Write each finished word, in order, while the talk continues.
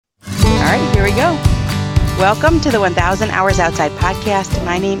right, here we go. Welcome to the 1000 Hours Outside podcast.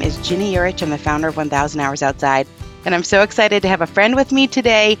 My name is Ginny Urich. I'm the founder of 1000 Hours Outside, and I'm so excited to have a friend with me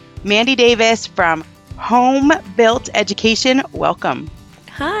today, Mandy Davis from Home Built Education. Welcome.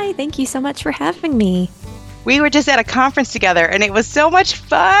 Hi, thank you so much for having me. We were just at a conference together, and it was so much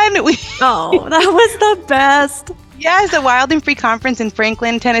fun. That was the best. Yes, the Wild and Free Conference in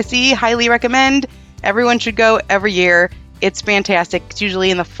Franklin, Tennessee. Highly recommend. Everyone should go every year. It's fantastic. It's usually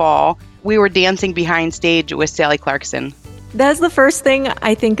in the fall. We were dancing behind stage with Sally Clarkson. That's the first thing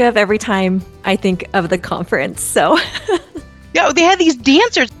I think of every time I think of the conference. So, yeah, they had these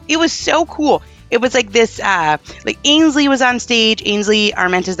dancers. It was so cool. It was like this, like Ainsley was on stage. Ainsley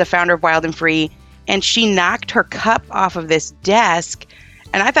Arment is the founder of Wild and Free, and she knocked her cup off of this desk.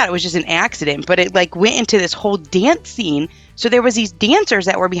 And I thought it was just an accident, but it like went into this whole dance scene. So there was these dancers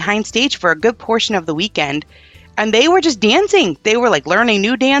that were behind stage for a good portion of the weekend. And they were just dancing. They were like learning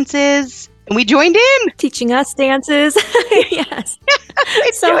new dances. And we joined in. Teaching us dances. Yes.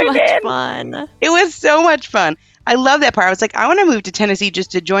 So much fun. It was so much fun. I love that part. I was like, I want to move to Tennessee just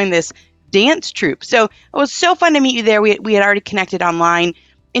to join this dance troupe. So it was so fun to meet you there. We had already connected online.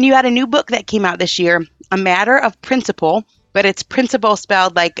 And you had a new book that came out this year, A Matter of Principle. But it's principle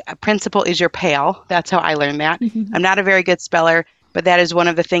spelled like principle is your pail. That's how I learned that. Mm-hmm. I'm not a very good speller, but that is one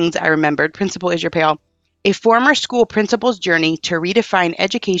of the things I remembered. Principle is your pail. A former school principal's journey to redefine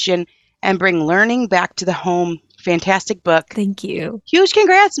education and bring learning back to the home. Fantastic book. Thank you. Huge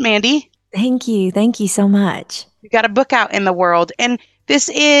congrats, Mandy. Thank you. Thank you so much. You got a book out in the world. And this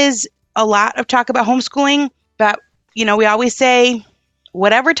is a lot of talk about homeschooling. But, you know, we always say,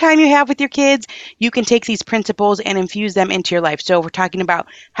 whatever time you have with your kids, you can take these principles and infuse them into your life. So we're talking about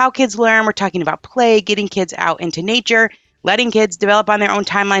how kids learn. We're talking about play, getting kids out into nature, letting kids develop on their own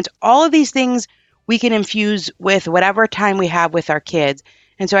timelines. All of these things we can infuse with whatever time we have with our kids.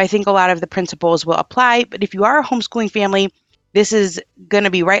 And so I think a lot of the principles will apply. But if you are a homeschooling family, this is going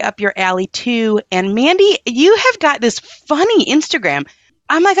to be right up your alley too. And Mandy, you have got this funny Instagram.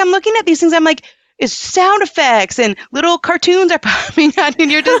 I'm looking at these things. I'm like, it's sound effects and little cartoons are popping on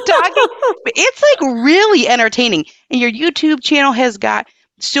and you're just talking. But it's like really entertaining. And your YouTube channel has got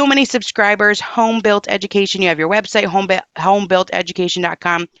so many subscribers, Home Built Education. You have your website,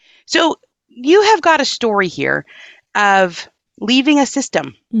 homebuilteducation.com. So you have got a story here of leaving a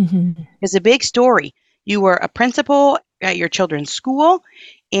system. Mm-hmm. It's a big story. You were a principal at your children's school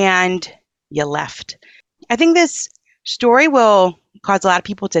and you left. I think this story will cause a lot of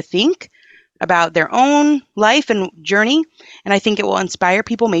people to think about their own life and journey. And I think it will inspire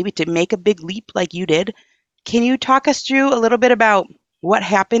people maybe to make a big leap like you did. Can you talk us through a little bit about what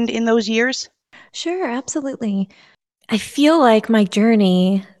happened in those years? Sure, absolutely. I feel like my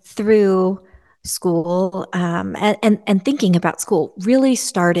journey through school and thinking about school really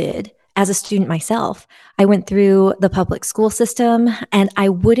started as a student myself. I went through the public school system and I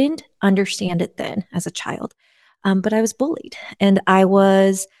wouldn't understand it then as a child, but I was bullied and I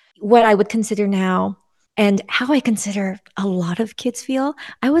was what I would consider now and how I consider a lot of kids feel,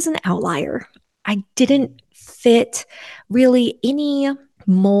 I was an outlier. I didn't fit really any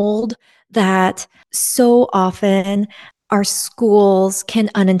mold that so often our schools can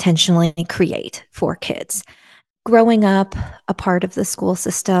unintentionally create for kids. Growing up a part of the school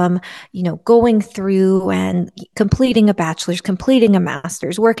system, going through and completing a bachelor's, completing a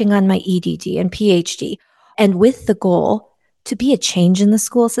master's, working on my EDD and PhD, and with the goal to be a change in the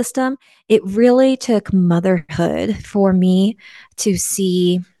school system, it really took motherhood for me to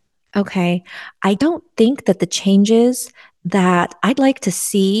see, okay, I don't think that the changes that I'd like to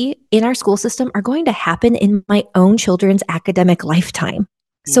see in our school system are going to happen in my own children's academic lifetime.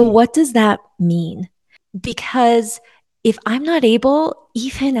 So what does that mean? Because if I'm not able,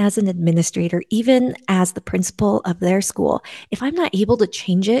 even as an administrator, even as the principal of their school, if I'm not able to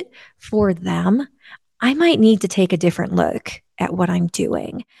change it for them, I might need to take a different look at what I'm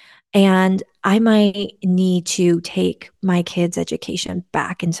doing. And I might need to take my kids' education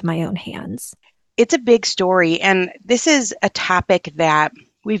back into my own hands. It's a big story. And this is a topic that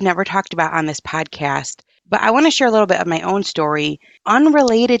we've never talked about on this podcast. But I want to share a little bit of my own story,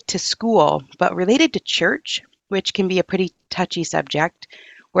 unrelated to school, but related to church, which can be a pretty touchy subject.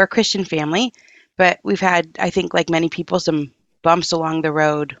 We're a Christian family, but we've had, I think, like many people, some bumps along the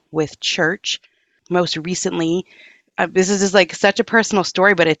road with church. Most recently, this is just like such a personal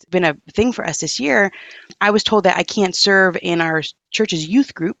story, but it's been a thing for us this year. I was told that I can't serve in our church's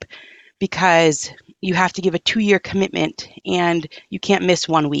youth group because you have to give a 2-year commitment and you can't miss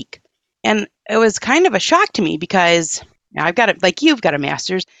 1 week. And it was kind of a shock to me because I've got like you've got a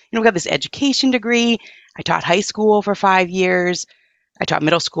master's, we've got this education degree. I taught high school for 5 years. I taught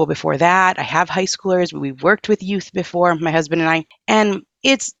middle school before that. I have high schoolers. We've worked with youth before, my husband and I. And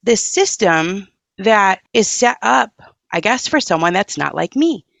it's this system that is set up, I guess, for someone that's not like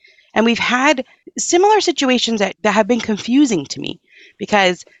me. And we've had similar situations that have been confusing to me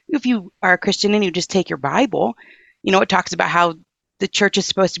because if you are a Christian and you just take your Bible, it talks about how the church is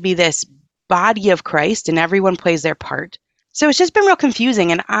supposed to be this body of Christ and everyone plays their part. So it's just been real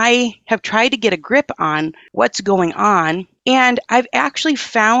confusing. And I have tried to get a grip on what's going on. And I've actually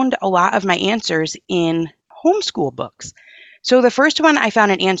found a lot of my answers in homeschool books. So the first one I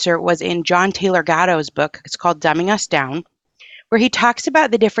found an answer was in John Taylor Gatto's book. It's called Dumbing Us Down, where he talks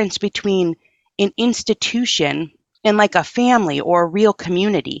about the difference between an institution and like a family or a real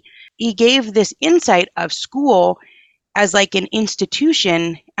community. He gave this insight of school as like an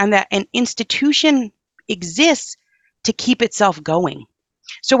institution, and that an institution exists to keep itself going.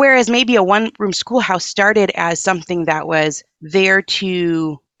 So whereas maybe a one-room schoolhouse started as something that was there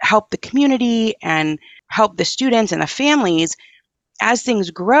to help the community and help the students and the families, as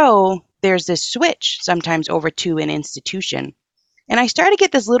things grow, there's this switch sometimes over to an institution. And I started to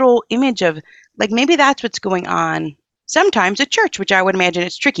get this little image of like maybe that's what's going on sometimes at church, which I would imagine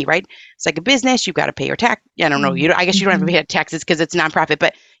it's tricky, right? It's like a business, you've got to pay your tax. I don't know. I guess you don't have to Mm-hmm. pay taxes because it's nonprofit,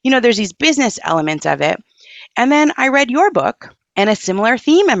 but there's these business elements of it. And then I read your book and a similar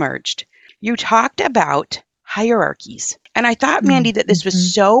theme emerged. You talked about hierarchies. And I thought, Mandy, that this was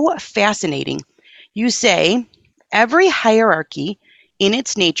Mm-hmm. so fascinating. You say every hierarchy in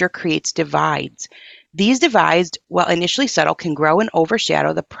its nature creates divides. These divides, while initially subtle, can grow and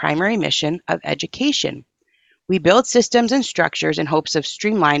overshadow the primary mission of education. We build systems and structures in hopes of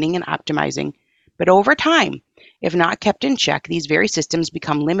streamlining and optimizing, but over time, if not kept in check, these very systems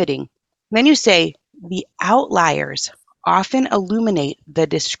become limiting. Then you say the outliers often illuminate the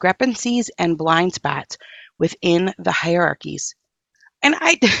discrepancies and blind spots within the hierarchies. And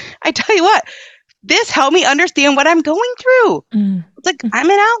I tell you what, this helped me understand what I'm going through. It's like Mm-hmm. I'm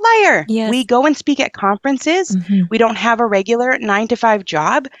an outlier. We Yes. go and speak at conferences. Mm-hmm. We don't have a regular 9 to 5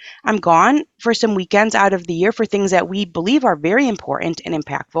 job. I'm gone for some weekends out of the year for things that we believe are very important and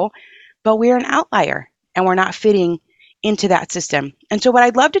impactful, but we're an outlier and we're not fitting into that system. And so, what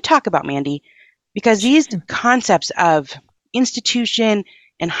I'd love to talk about, Mandy, because these Sure. concepts of institution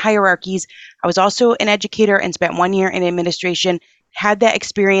and hierarchies, I was also an educator and spent 1 year in administration, had that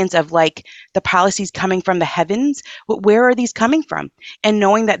experience of like the policies coming from the heavens. Where are these coming from? And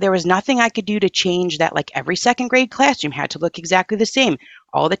knowing that there was nothing I could do to change that, like every second grade classroom had to look exactly the same.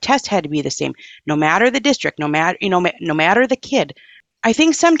 All the tests had to be the same, no matter the district, no matter the kid. I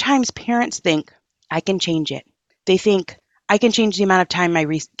think sometimes parents think I can change it. They think I can change the amount of time my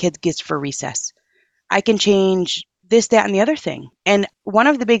kid gets for recess. I can change this, that, and the other thing. And one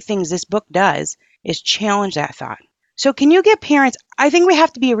of the big things this book does is challenge that thought. So, can you give parents, I think we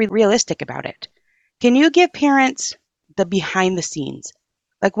have to be realistic about it. Can you give parents the behind the scenes?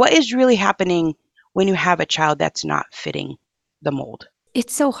 Like, what is really happening when you have a child that's not fitting the mold?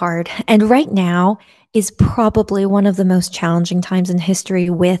 It's so hard. And right now is probably one of the most challenging times in history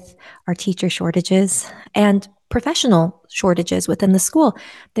with our teacher shortages and professional shortages within the school.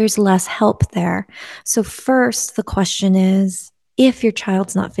 There's less help there. So, first, the question is if your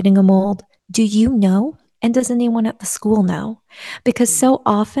child's not fitting a mold, do you know? And does anyone at the school know? Because so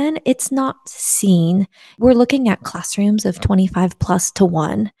often it's not seen. We're looking at classrooms of 25 plus to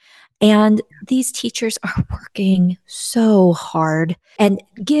one. And these teachers are working so hard and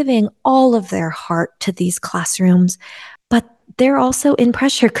giving all of their heart to these classrooms, but they're also in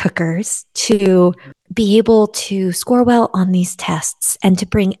pressure cookers to be able to score well on these tests and to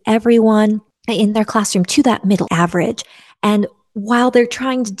bring everyone in their classroom to that middle average. And while they're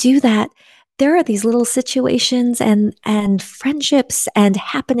trying to do that, there are these little situations and friendships and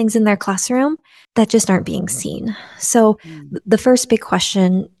happenings in their classroom that just aren't being seen. So the first big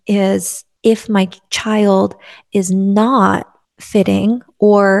question is if my child is not fitting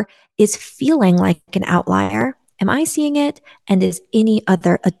or is feeling like an outlier, am I seeing it? And is any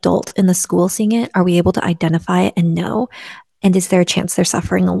other adult in the school seeing it? Are we able to identify it and know? And is there a chance they're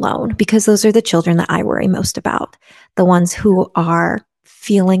suffering alone? Because those are the children that I worry most about, the ones who are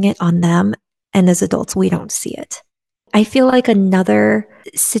feeling it on them. And as adults, we don't see it. I feel like another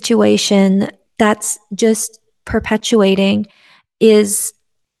situation that's just perpetuating is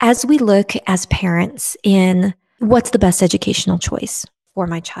as we look as parents in what's the best educational choice for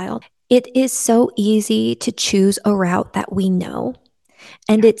my child, it is so easy to choose a route that we know.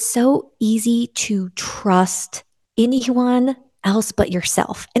 And it's so easy to trust anyone else but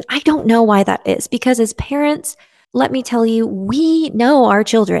yourself. And I don't know why that is, because as parents, let me tell you, we know our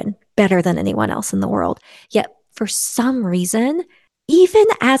children better than anyone else in the world. Yet for some reason, even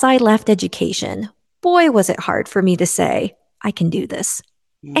as I left education, boy, was it hard for me to say, I can do this.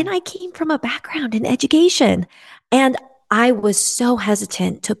 And Mm, I came from a background in education. And I was so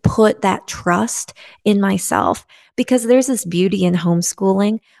hesitant to put that trust in myself because there's this beauty in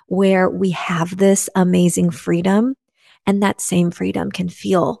homeschooling where we have this amazing freedom. And that same freedom can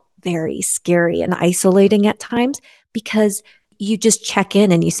feel very scary and isolating at times because you just check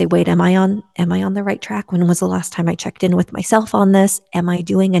in and you say, wait, am I on the right track? When was the last time I checked in with myself on this? Am I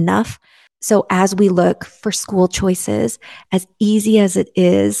doing enough? So as we look for school choices, as easy as it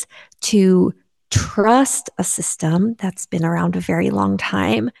is to trust a system that's been around a very long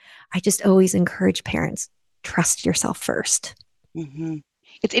time, I just always encourage parents, trust yourself first. hmm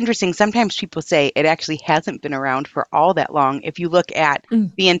It's interesting. Sometimes people say it actually hasn't been around for all that long. If you look at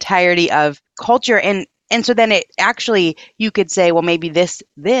Mm. the entirety of culture, and so then it actually you could say, well, maybe this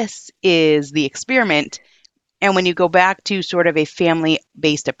is the experiment. And when you go back to sort of a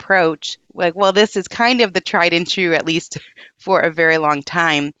family-based approach, like, well, this is kind of the tried and true, at least for a very long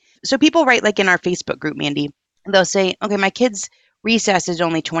time. So people write like in our Facebook group, Mandy, they'll say, okay, my kid's recess is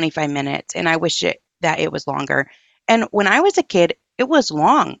only 25 minutes, and I wish that it was longer. And when I was a kid, it was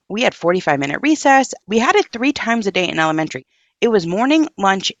long. We had 45-minute recess. We had it 3 times a day in elementary. It was morning,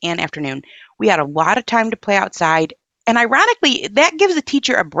 lunch, and afternoon. We had a lot of time to play outside. And ironically, that gives the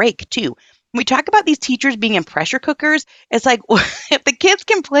teacher a break too. When we talk about these teachers being in pressure cookers, it's like if the kids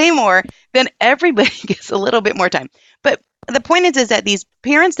can play more, then everybody gets a little bit more time. But the point is that these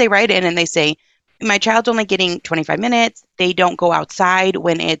parents, they write in and they say, my child's only getting 25 minutes. They don't go outside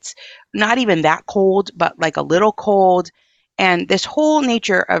when it's not even that cold, but like a little cold. And this whole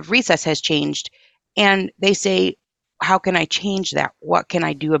nature of recess has changed. And they say, how can I change that? What can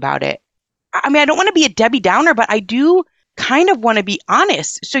I do about it? I mean, I don't want to be a Debbie Downer, but I do kind of want to be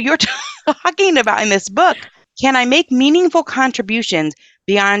honest. So you're talking about in this book, can I make meaningful contributions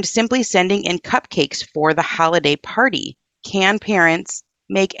beyond simply sending in cupcakes for the holiday party? Can parents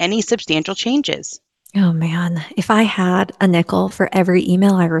make any substantial changes? Oh man, if I had a nickel for every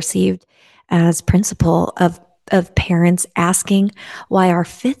email I received as principal of parents asking why our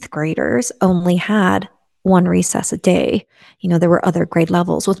fifth graders only had one recess a day. There were other grade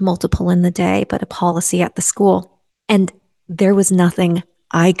levels with multiple in the day, but a policy at the school. And there was nothing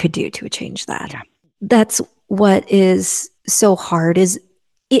I could do to change that. Yeah. That's what is so hard is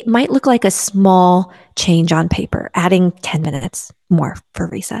it might look like a small change on paper, adding 10 minutes more for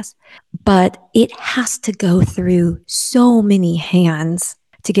recess, but it has to go through so many hands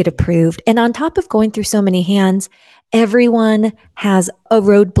to get approved. And on top of going through so many hands, everyone has a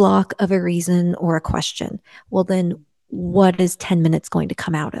roadblock of a reason or a question. Well, then what is 10 minutes going to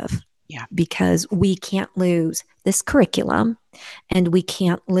come out of? Yeah. Because we can't lose this curriculum and we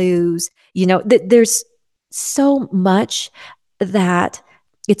can't lose, there's so much that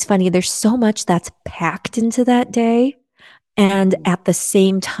it's funny, there's so much that's packed into that day. And Mhm. at the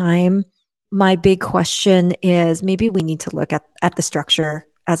same time, my big question is maybe we need to look at the structure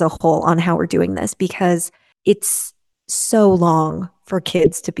as a whole on how we're doing this because it's so long for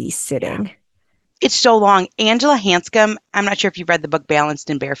kids to be Yeah. sitting. It's so long. Angela Hanscom, I'm not sure if you've read the book Balanced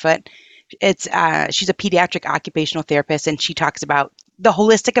and Barefoot. It's she's a pediatric occupational therapist, and she talks about the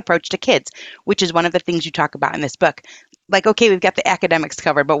holistic approach to kids, which is one of the things you talk about in this book. Like, okay, we've got the academics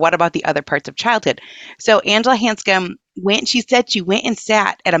covered, but what about the other parts of childhood? So Angela Hanscom went. She said she went and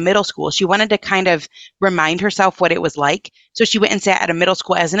sat at a middle school. She wanted to kind of remind herself what it was like. So she went and sat at a middle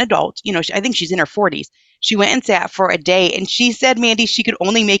school as an adult. I think she's in her 40s. She went and sat for a day, and she said, Mandy, she could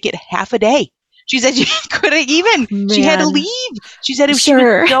only make it half a day. She said she couldn't even. She had to Man, leave. She said if she was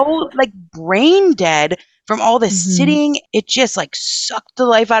sure. so like brain dead from all the Mm-hmm. sitting, it just like sucked the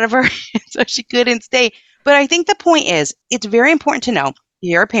life out of her. So she couldn't stay. But I think the point is, it's very important to know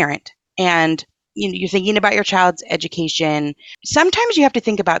you're a parent and you're thinking about your child's education. Sometimes you have to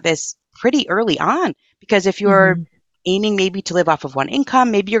think about this pretty early on because if you're Mm-hmm. aiming maybe to live off of one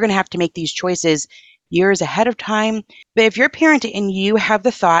income, maybe you're going to have to make these choices years ahead of time. But if you're a parent and you have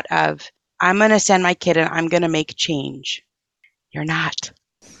the thought of, I'm going to send my kid and I'm going to make change, you're not.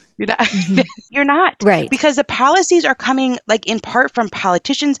 You're not. Mm-hmm. You're not Right. because the policies are coming like in part from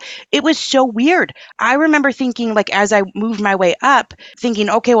politicians. It was so weird. I remember thinking like as I moved my way up,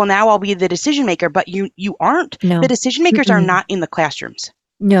 thinking, okay, well now I'll be the decision maker, but you aren't. The No. decision makers are Mm-mm. not in the classrooms,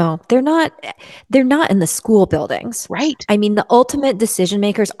 No, they're not in the school buildings. right? I mean, the ultimate decision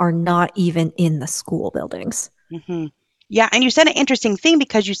makers are not even in the school buildings. hmm Yeah, and you said an interesting thing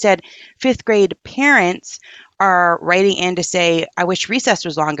because you said fifth grade parents are writing in to say, I wish recess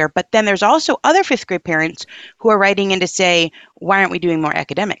was longer. But then there's also other fifth grade parents who are writing in to say, why aren't we doing more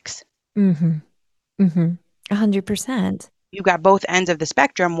academics? Mm-hmm. Mm-hmm. 100%. you've got both ends of the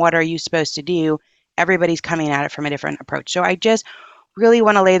spectrum. What are you supposed to do? Everybody's coming at it from a different approach. So I just really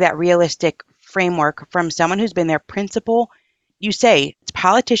want to lay that realistic framework from someone who's been their principal. You say it's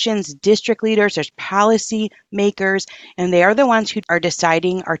politicians, district leaders, there's policy makers, and they are the ones who are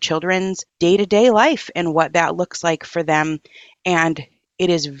deciding our children's day to day life and what that looks like for them. And it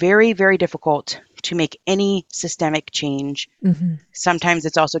is very, very difficult to make any systemic change. Mm-hmm. Sometimes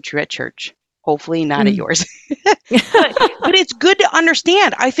it's also true at church. Hopefully not at Mm. yours. but but it's good to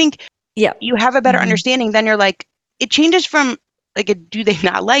understand. I think Yep. you have a better Mm-hmm. understanding, then you're like, it changes from like a, do they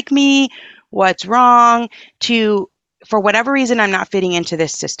not like me? What's wrong? To for whatever reason I'm not fitting into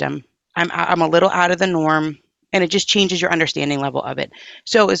this system. I'm a little out of the norm, and it just changes your understanding level of it.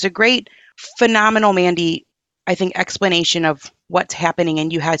 So it's a great, phenomenal, Mandy, I think, explanation of what's happening,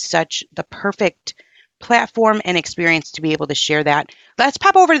 and you had such the perfect platform and experience to be able to share that. Let's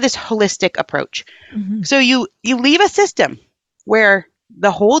pop over to this holistic approach. Mm-hmm. So you leave a system where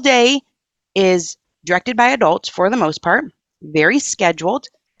the whole day is directed by adults for the most part, very scheduled,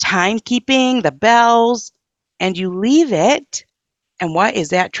 timekeeping, the bells, and you leave it. And what is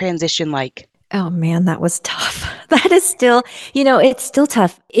that transition like? Oh man, that was tough. That is still, it's still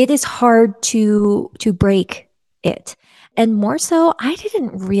tough. It is hard to break it. And more so, I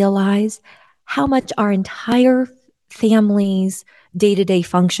didn't realize how much our entire family's day-to-day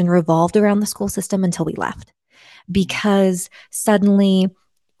function revolved around the school system until we left, because suddenly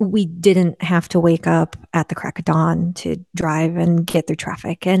we didn't have to wake up at the crack of dawn to drive and get through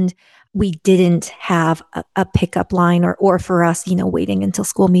traffic. And we didn't have a pickup line or for us, waiting until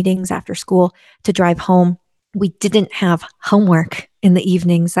school meetings after school to drive home. We didn't have homework in the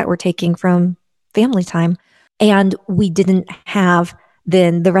evenings that we're taking from family time. And we didn't have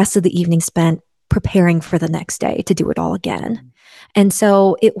then the rest of the evening spent preparing for the next day to do it all again. And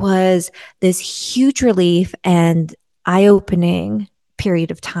so it was this huge relief and eye opening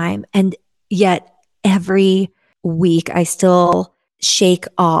period of time. And yet every week I still shake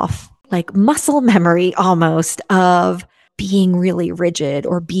off like muscle memory almost of being really rigid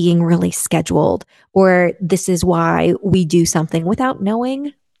or being really scheduled, or this is why we do something without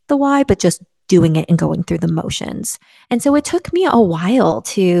knowing the why, but just doing it and going through the motions. And so it took me a while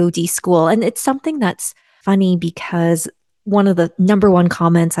to deschool. And it's something that's funny because one of the number one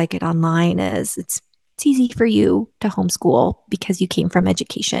comments I get online is it's easy for you to homeschool because you came from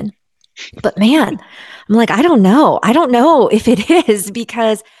education. But man, I'm like, I don't know. I don't know if it is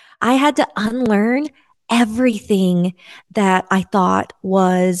because I had to unlearn everything that I thought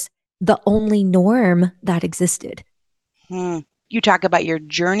was the only norm that existed. Hmm. You talk about your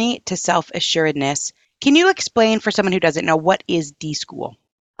journey to self assuredness. Can you explain for someone who doesn't know what is D school?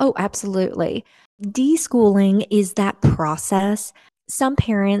 Oh, absolutely. Deschooling is that process. Some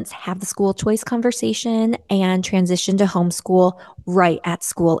parents have the school choice conversation and transition to homeschool right at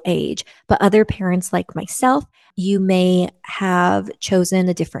school age. But other parents, like myself, you may have chosen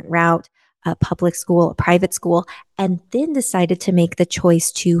a different route, a public school, a private school, and then decided to make the choice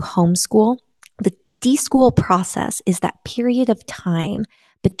to homeschool. The deschool process is that period of time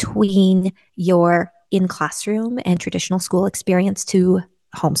between your in classroom and traditional school experience to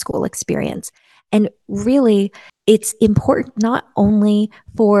homeschool experience. And really, it's important not only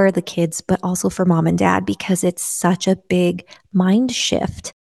for the kids, but also for mom and dad because it's such a big mind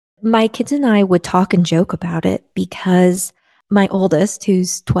shift. My kids and I would talk and joke about it because my oldest,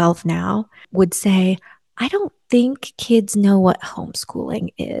 who's 12 now, would say, I don't think kids know what homeschooling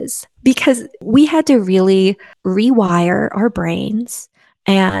is because we had to really rewire our brains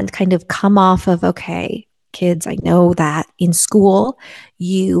and kind of come off of, okay, kids, I know that in school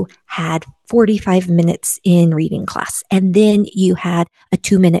you had 45 minutes in reading class, and then you had a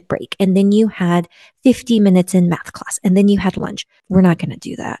 2 minute break, and then you had 50 minutes in math class, and then you had lunch. We're not going to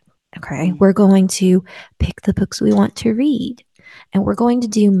do that. Okay. Mm. We're going to pick the books we want to read, and we're going to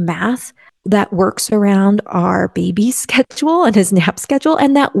do math that works around our baby's schedule and his nap schedule,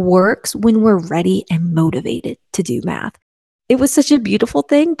 and that works when we're ready and motivated to do math. It was such a beautiful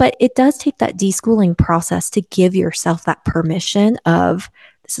thing, but it does take that deschooling process to give yourself that permission of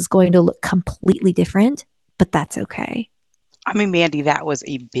this is going to look completely different, but that's okay. I mean, Mandy, that was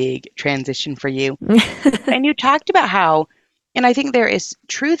a big transition for you. And you talked about how, and I think there is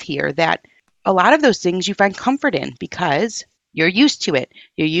truth here, that a lot of those things you find comfort in because you're used to it.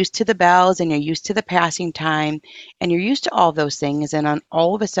 You're used to the bells and you're used to the passing time and you're used to all those things. And on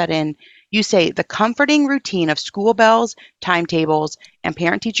all of a sudden, you say the comforting routine of school bells, timetables, and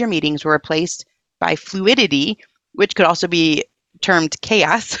parent teacher meetings were replaced by fluidity, which could also be termed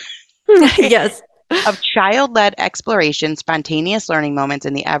chaos, right? Yes. Of child led exploration, spontaneous learning moments,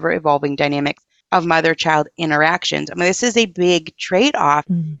 and the ever evolving dynamics. of mother-child interactions. I mean, this is a big trade-off,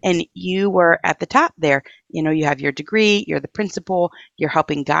 Mm. and you were at the top there. You have your degree, you're the principal, you're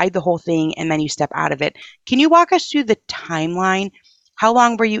helping guide the whole thing, and then you step out of it. Can you walk us through the timeline? How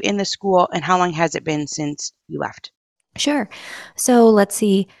long were you in the school, and how long has it been since you left? Sure. So let's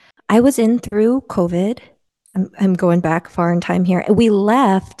see. I was in through COVID. I'm going back far in time here. I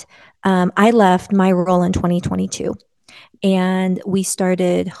left my role in 2022 and we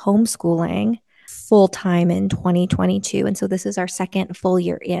started homeschooling full time in 2022. And so this is our second full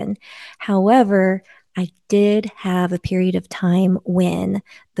year in. However, I did have a period of time when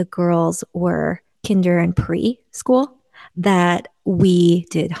the girls were kinder and preschool that we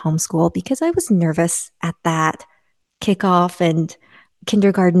did homeschool because I was nervous at that kickoff and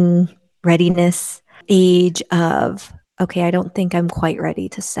kindergarten readiness age of, okay, I don't think I'm quite ready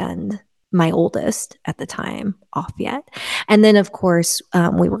to send my oldest at the time off yet. And then, of course,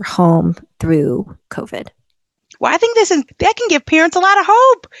 we were home through COVID. Well, I think that can give parents a lot of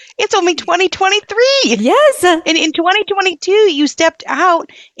hope. It's only 2023. Yes. And in 2022, you stepped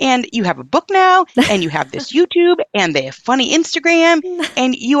out and you have a book now, and you have this YouTube and the funny Instagram,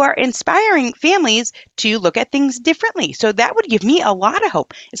 and you are inspiring families to look at things differently. So that would give me a lot of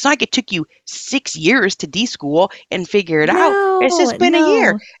hope. It's not like it took you 6 years to deschool and figure it out. It's No, just been a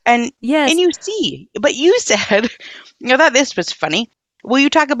year. no. And Yes. you see, but you said, I thought this was funny. Will you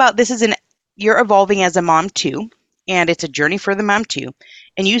talk about this is an you're evolving as a mom too, and it's a journey for the mom too.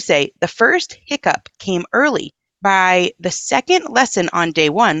 And you say the first hiccup came early. By the second lesson on day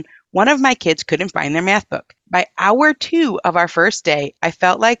one of my kids couldn't find their math book. By hour two of our first day, I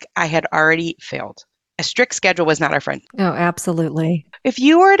felt like I had already failed. A strict schedule was not our friend. Oh, absolutely. If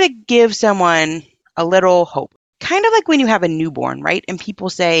you were to give someone a little hope, kind of like when you have a newborn, right? And people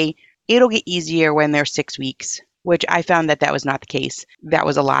say it'll get easier when they're 6 weeks, which I found that that was not the case. That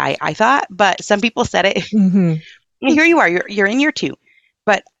was a lie, I thought, but some people said it. Mm-hmm. And here you are, you're in year two.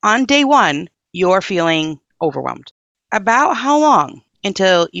 But on day one, you're feeling overwhelmed. About how long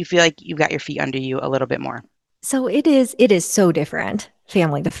until you feel like you've got your feet under you a little bit more? So it is so different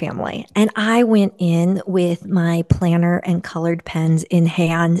family to family. And I went in with my planner and colored pens in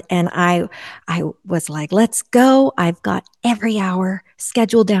hand and I was like, let's go. I've got every hour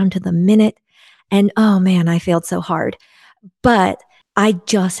scheduled down to the minute. And oh man, I failed so hard. But I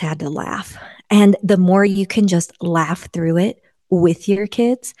just had to laugh. And the more you can just laugh through it with your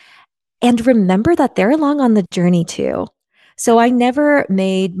kids and remember that they're along on the journey too. So I never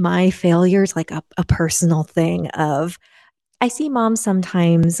made my failures like a personal thing of, I see moms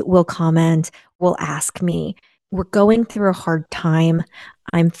sometimes will comment, will ask me, we're going through a hard time.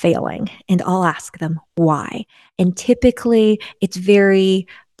 I'm failing. And I'll ask them why. And typically it's very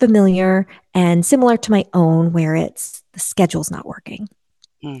familiar and similar to my own, where it's the schedule's not working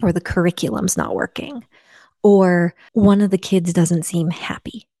Mm. or the curriculum's not working or one of the kids doesn't seem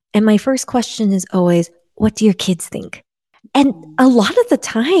happy. And my first question is always, what do your kids think? And a lot of the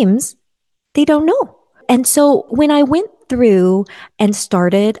times they don't know. And so when I went through and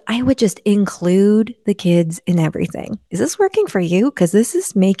started, I would just include the kids in everything. Is this working for you? Because this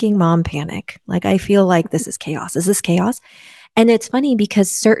is making mom panic. Like, I feel like this is chaos. Is this chaos? And it's funny because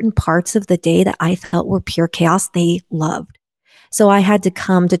certain parts of the day that I felt were pure chaos, they loved. So I had to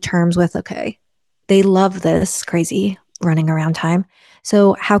come to terms with, okay, they love this crazy running around time.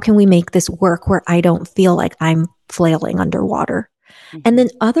 So how can we make this work where I don't feel like I'm flailing underwater? And then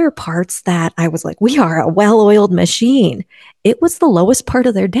other parts that I was like, we are a well-oiled machine. It was the lowest part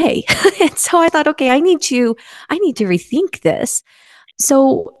of their day. And so I thought, okay, I need to rethink this.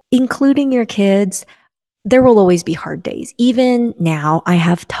 So including your kids, there will always be hard days. Even now, I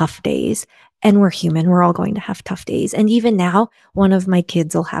have tough days and we're human. We're all going to have tough days. And even now, one of my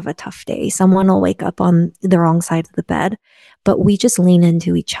kids will have a tough day. Someone will wake up on the wrong side of the bed, but we just lean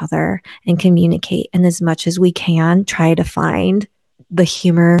into each other and communicate. And as much as we can, try to find the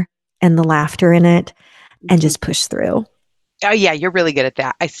humor and the laughter in it and Mhm. just push through. Oh, yeah, you're really good at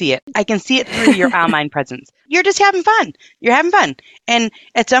that. I see it. I can see it through your online presence. You're just having fun. You're having fun. And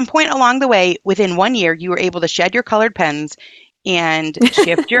at some point along the way, within 1 year, you were able to shed your colored pens and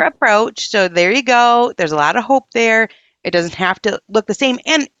shift your approach. So there you go. There's a lot of hope there. It doesn't have to look the same.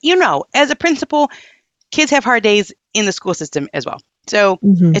 And, as a principal, kids have hard days in the school system as well. So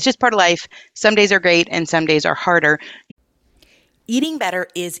Mhm. it's just part of life. Some days are great and some days are harder. Eating better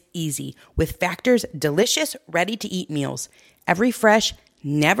is easy with Factor's delicious, ready-to-eat meals. Every fresh,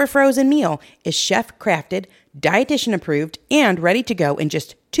 never frozen meal is chef crafted, dietitian approved, and ready to go in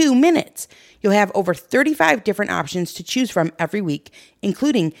just 2 minutes. You'll have over 35 different options to choose from every week,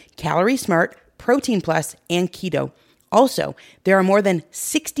 including Calorie Smart, Protein Plus, and Keto, Also, there are more than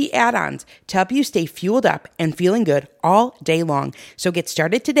 60 add-ons to help you stay fueled up and feeling good all day long. So get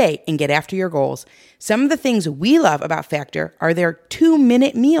started today and get after your goals. Some of the things we love about Factor are their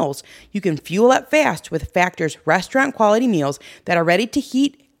 2-minute meals. You can fuel up fast with Factor's restaurant quality meals that are ready to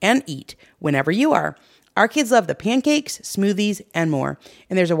heat and eat whenever you are. Our kids love the pancakes, smoothies, and more.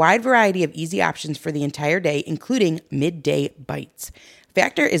 And there's a wide variety of easy options for the entire day, including midday bites.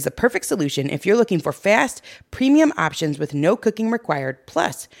 Factor is the perfect solution if you're looking for fast, premium options with no cooking required.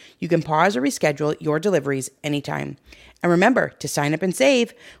 Plus, you can pause or reschedule your deliveries anytime. And remember to sign up and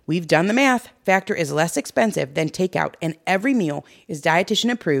save. We've done the math. Factor is less expensive than takeout, and every meal is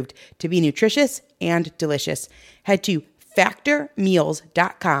dietitian approved to be nutritious and delicious. Head to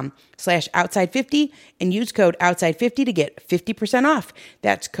factormeals.com/outside50 and use code outside50 to get 50% off.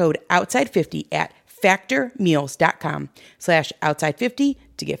 That's code outside50 at factormeals.com/outside50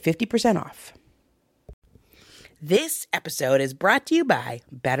 to get 50% off. This episode is brought to you by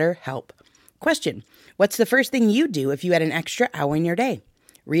BetterHelp. Question: what's the first thing you do if you had an extra hour in your day?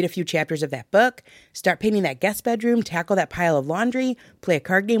 Read a few chapters of that book, start painting that guest bedroom, tackle that pile of laundry, play a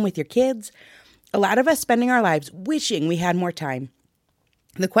card game with your kids. A lot of us spending our lives wishing we had more time.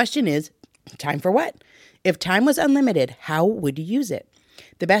 The question is, time for what? If time was unlimited, how would you use it?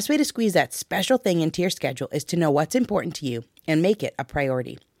 The best way to squeeze that special thing into your schedule is to know what's important to you and make it a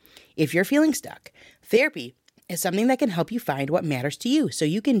priority. If you're feeling stuck, therapy is something that can help you find what matters to you so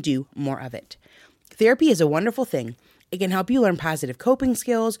you can do more of it. Therapy is a wonderful thing. It can help you learn positive coping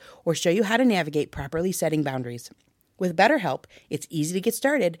skills or show you how to navigate properly setting boundaries. With BetterHelp, it's easy to get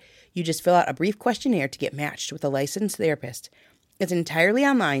started. You just fill out a brief questionnaire to get matched with a licensed therapist. It's entirely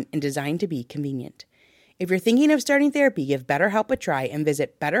online and designed to be convenient. If you're thinking of starting therapy, give BetterHelp a try and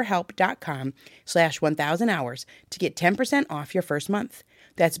visit betterhelp.com/1000hours to get 10% off your first month.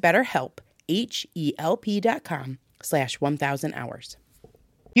 That's BetterHelp, HELP.com/1000hours.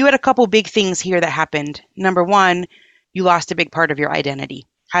 You had a couple big things here that happened. Number one, you lost a big part of your identity.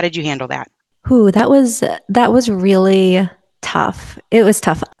 How did you handle that? Ooh, that was really tough. It was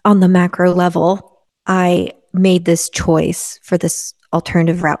tough on the macro level. I made this choice for this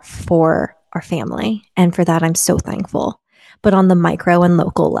alternative route for our family, and for that I'm so thankful. But on the micro and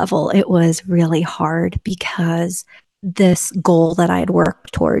local level, it was really hard because this goal that I had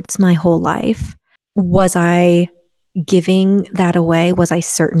worked towards my whole life, was I giving that away? Was I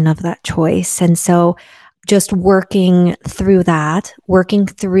certain of that choice? And so just working through that, working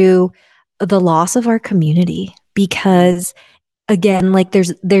through the loss of our community, because again, like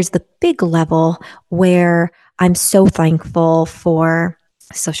there's the big level where I'm so thankful for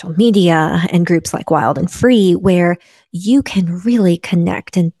social media and groups like Wild and Free, where you can really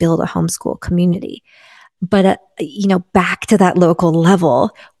connect and build a homeschool community. But back to that local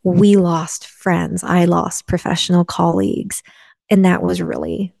level, we lost friends. I lost professional colleagues, and that was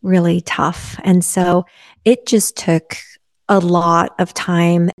really, really tough. And so it just took a lot of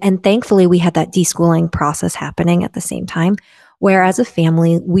time. And thankfully, we had that deschooling process happening at the same time, where as a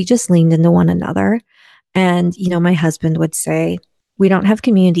family, we just leaned into one another. And, my husband would say, we don't have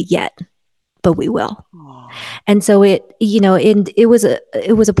community yet, but we will. Aw. And so it was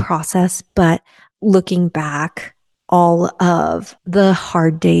a process, but looking back, all of the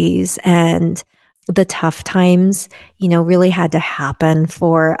hard days and the tough times, really had to happen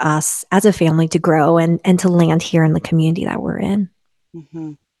for us as a family to grow and to land here in the community that we're in.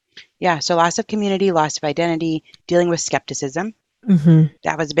 Mm-hmm. Yeah, so loss of community, loss of identity, dealing with skepticism. Mm-hmm.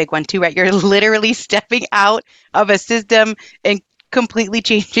 That was a big one too, right? You're literally stepping out of a system and completely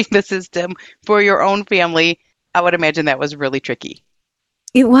changing the system for your own family. I would imagine that was really tricky.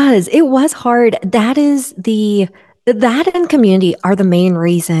 It was hard. That and community are the main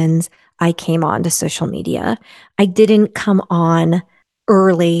reasons I came on to social media. I didn't come on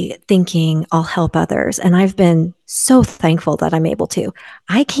early thinking I'll help others. And I've been so thankful that I'm able to.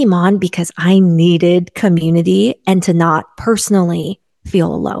 I came on because I needed community and to not personally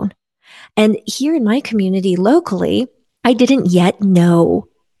feel alone. And here in my community locally, I didn't yet know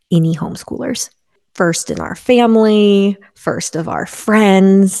any homeschoolers. First in our family, first of our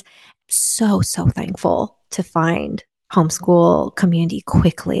friends. So thankful to find homeschool community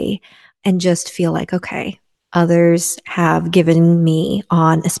quickly and just feel like, okay, others have given me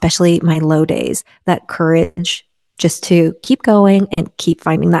on, especially my low days, that courage just to keep going and keep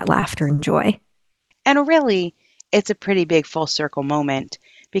finding that laughter and joy. And really, it's a pretty big full circle moment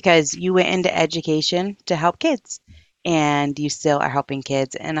because you went into education to help kids and you still are helping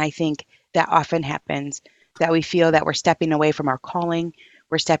kids. And I think that often happens that we feel that we're stepping away from our calling,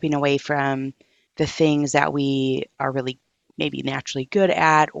 we're stepping away from the things that we are really maybe naturally good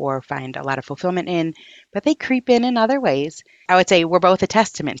at or find a lot of fulfillment in, but they creep in other ways. I would say we're both a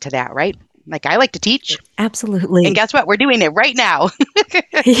testament to that, right? Like I like to teach. And Absolutely. guess what? We're doing it right now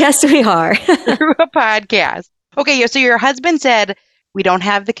Yes, we are. through a podcast. Okay, so your husband said, we don't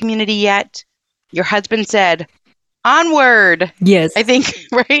have the community yet. Your husband said, onward. Yes. I think,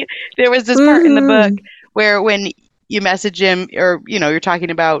 right? There was this part in the book where when you message him or, you're talking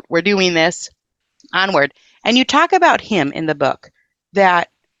about, we're doing this, onward. And you talk about him in the book that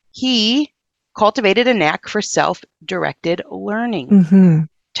he cultivated a knack for self-directed learning. Mm-hmm.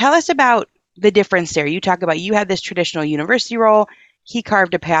 Tell us about the difference there. You talk about you had this traditional university role. He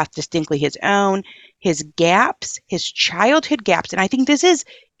carved a path distinctly his own, his gaps, his childhood gaps. And I think this is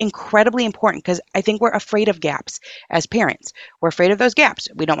incredibly important because I think we're afraid of gaps as parents. We're afraid of those gaps.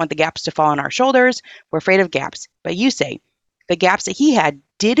 We don't want the gaps to fall on our shoulders. We're afraid of gaps. But you say the gaps that he had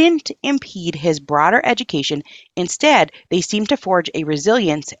didn't impede his broader education. Instead, they seemed to forge a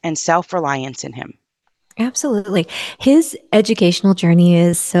resilience and self-reliance in him. Absolutely. His educational journey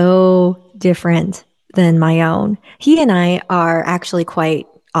is so different than my own. He and I are actually quite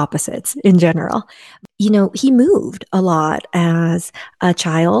opposites in general. He moved a lot as a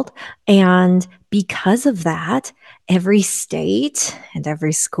child. And because of that, every state and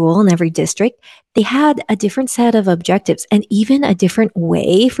every school and every district, they had a different set of objectives and even a different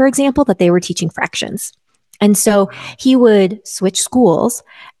way, for example, that they were teaching fractions. And so he would switch schools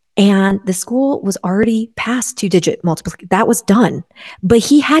and the school was already past 2-digit multiplication. That was done. But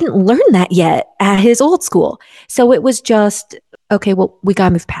he hadn't learned that yet at his old school. So it was just, okay, well, we got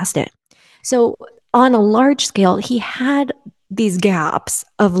to move past it. So on a large scale, he had these gaps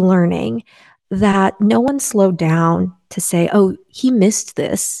of learning that no one slowed down to say, oh, he missed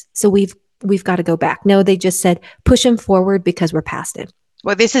this. So we've got to go back. No, they just said, push him forward because we're past it.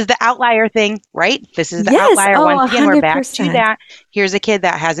 Well, this is the outlier thing, right? This is the Yes. outlier. Oh, Once again, we're back 100%. to that. Here's a kid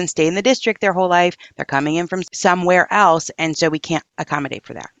that hasn't stayed in the district their whole life. They're coming in from somewhere else. And so we can't accommodate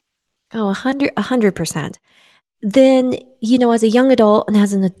for that. Oh, 100%. Then, as a young adult and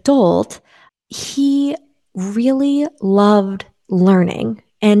as an adult, he really loved learning.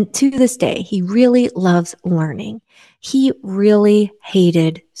 And to this day, he really loves learning. He really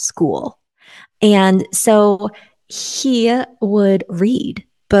hated school. And so he would read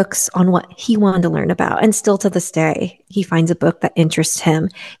books on what he wanted to learn about. And still to this day, he finds a book that interests him.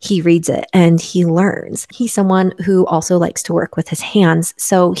 He reads it and he learns. He's someone who also likes to work with his hands.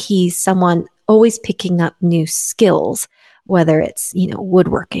 So he's someone always picking up new skills, whether it's,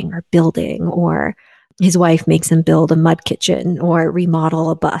 woodworking or building, or his wife makes him build a mud kitchen or remodel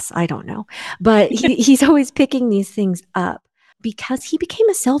a bus. I don't know. But he's always picking these things up because he became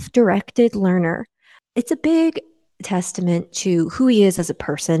a self-directed learner. It's a big testament to who he is as a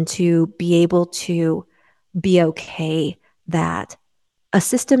person to be able to be okay that a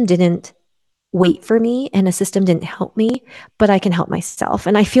system didn't wait for me and a system didn't help me, but I can help myself.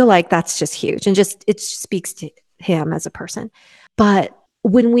 And I feel like that's just huge and it speaks to him as a person. But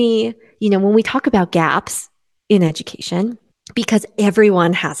when we talk about gaps in education, because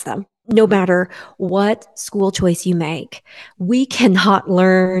everyone has them, no matter what school choice you make, we cannot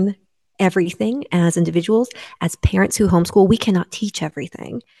learn everything as individuals. As parents who homeschool, we cannot teach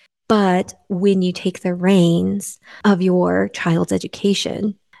everything. But when you take the reins of your child's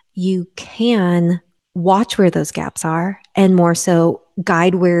education, you can watch where those gaps are and more so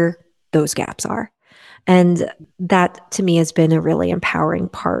guide where those gaps are. And that to me has been a really empowering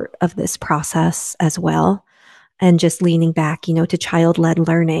part of this process as well. And just leaning back, to child-led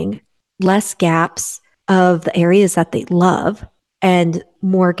learning, less gaps of the areas that they love and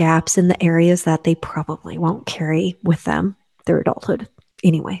more gaps in the areas that they probably won't carry with them through adulthood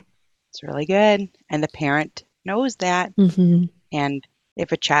anyway. It's really good. And the parent knows that. Mm-hmm. And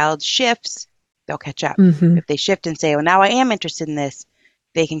if a child shifts, they'll catch up. Mm-hmm. If they shift and say, well, now I am interested in this,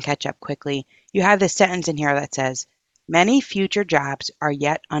 they can catch up quickly. You have this sentence in here that says, many future jobs are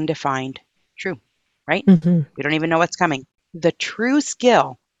yet undefined. True, right? Mm-hmm. We don't even know what's coming. The true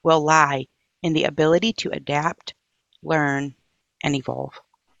skill will lie in the ability to adapt, learn, and evolve.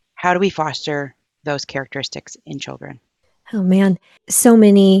 How do we foster those characteristics in children? Oh, man. So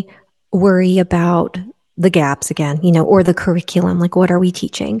many worry about the gaps again, or the curriculum. Like, what are we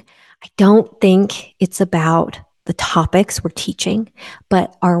teaching? I don't think it's about the topics we're teaching,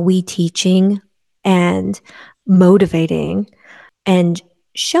 but are we teaching and motivating and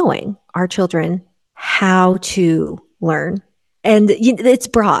showing our children how to learn? And it's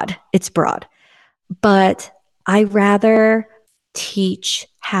broad. But I rather teach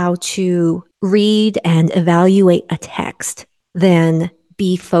how to read and evaluate a text than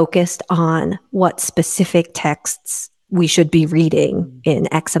be focused on what specific texts we should be reading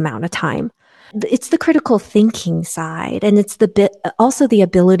in X amount of time. It's the critical thinking side, and it's also the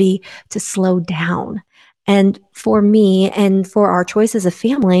ability to slow down. And for me and for our choice as a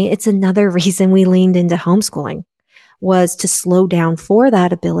family, it's another reason we leaned into homeschooling, was to slow down for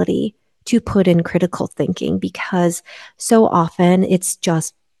that ability to put in critical thinking, because so often it's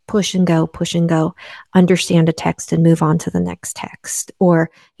just push and go, understand a text and move on to the next text. Or,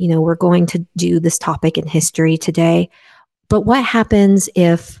 we're going to do this topic in history today. But what happens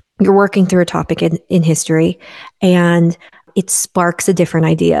if you're working through a topic in history and it sparks a different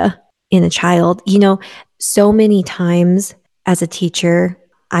idea in a child? So many times as a teacher,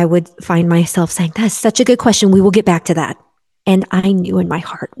 I would find myself saying, that's such a good question. We will get back to that. And I knew in my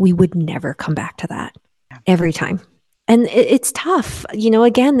heart we would never come back to that every time. And it's tough.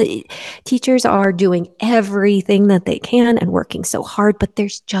 Again, the teachers are doing everything that they can and working so hard, but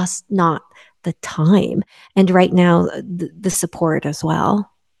there's just not the time. And right now, the support as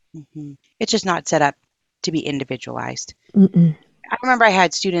well. Mm-hmm. It's just not set up to be individualized. Mm-mm. I remember I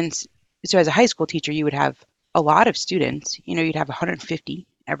had students. So as a high school teacher, you would have a lot of students. You'd have 150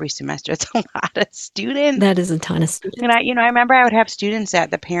 every semester. It's a lot of students. That is a ton of students. And I remember I would have students that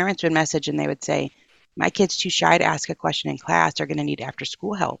the parents would message and they would say, my kid's too shy to ask a question in class. They're going to need after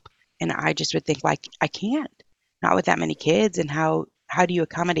school help. And I just would think, like, I can't, not with that many kids. And how do you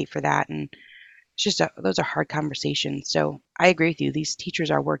accommodate for that? And it's just those are hard conversations. So I agree with you. These teachers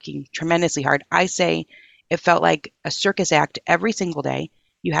are working tremendously hard. I say it felt like a circus act every single day.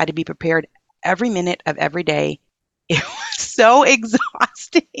 You had to be prepared every minute of every day. It was so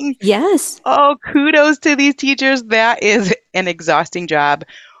exhausting. Yes. Oh, kudos to these teachers. That is an exhausting job.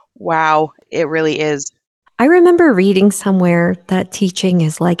 Wow, it really is. I remember reading somewhere that teaching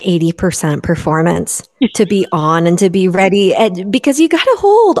is like 80% performance, to be on and to be ready, and because you got to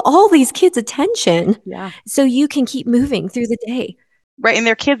hold all these kids' attention, so you can keep moving through the day. Right, and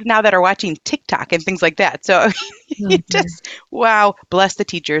they're kids now that are watching TikTok and things like that. So wow, bless the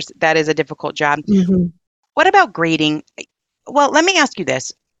teachers. That is a difficult job. Mm-hmm. What about grading? Well, let me ask you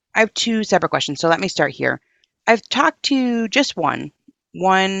this. I have two separate questions, so let me start here. I've talked to just one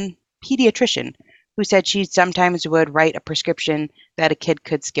pediatrician who said she sometimes would write a prescription that a kid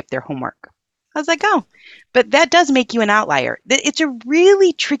could skip their homework. I was like, oh, but that does make you an outlier. It's a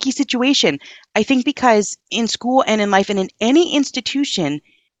really tricky situation, I think, because in school and in life and in any institution,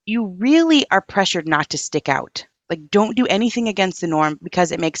 you really are pressured not to stick out. Like, don't do anything against the norm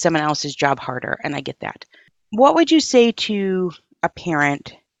because it makes someone else's job harder. And I get that. What would you say to a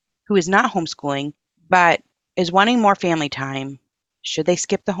parent who is not homeschooling but is wanting more family time? Should they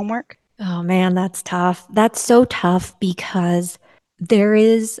skip the homework? Oh man, that's tough. That's so tough, because there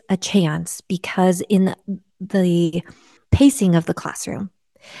is a chance, because in the pacing of the classroom,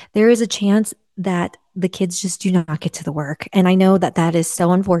 there is a chance that the kids just do not get to the work. And I know that that is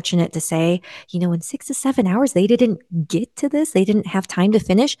so unfortunate to say, in 6 to 7 hours, they didn't get to this. They didn't have time to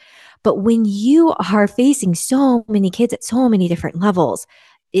finish. But when you are facing so many kids at so many different levels,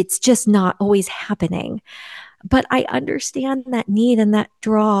 it's just not always happening. But I understand that need and that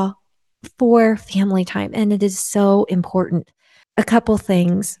draw for family time, and it is so important. A couple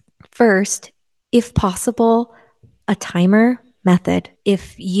things. First, if possible, a timer method.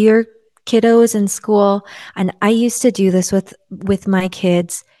 If your kiddo is in school, and I used to do this with my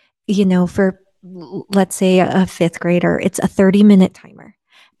kids, for let's say a fifth grader, it's a 30-minute timer.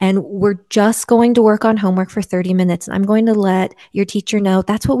 And we're just going to work on homework for 30 minutes. And I'm going to let your teacher know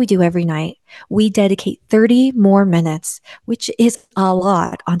that's what we do every night. We dedicate 30 more minutes, which is a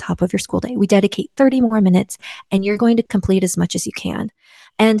lot on top of your school day. We dedicate 30 more minutes, and you're going to complete as much as you can.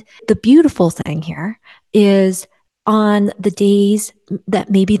 And the beautiful thing here is, on the days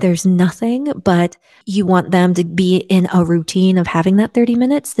that maybe there's nothing, but you want them to be in a routine of having that 30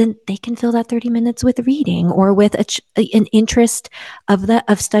 minutes, then they can fill that 30 minutes with reading or with an interest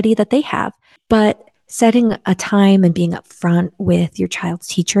of study that they have. But setting a time and being upfront with your child's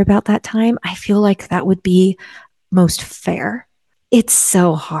teacher about that time, I feel like that would be most fair. It's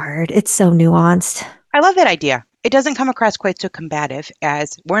so hard. It's so nuanced. I love that idea. It doesn't come across quite so combative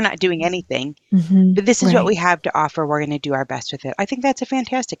as we're not doing anything, but this is what we have to offer. We're going to do our best with it. I think that's a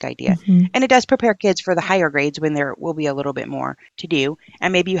fantastic idea. And it does prepare kids for the higher grades when there will be a little bit more to do.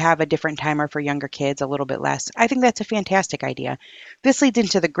 And maybe you have a different timer for younger kids, a little bit less. I think that's a fantastic idea. This leads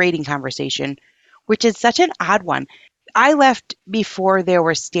into the grading conversation, which is such an odd one. I left before there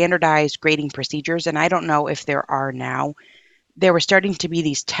were standardized grading procedures, and I don't know if there are now. There were starting to be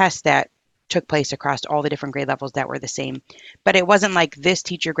these tests that took place across all the different grade levels that were the same. But it wasn't like this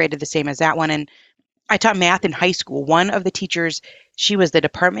teacher graded the same as that one. And I taught math in high school. One of the teachers, she was the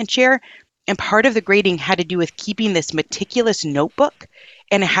department chair, And part of the grading had to do with keeping this meticulous notebook,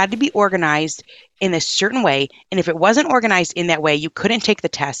 and it had to be organized in a certain way. And if it wasn't organized in that way, you couldn't take the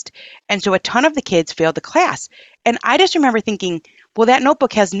test. And so a ton of the kids failed the class. And I just remember thinking, well, that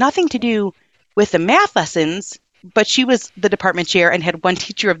notebook has nothing to do with the math lessons, but she was the department chair and had won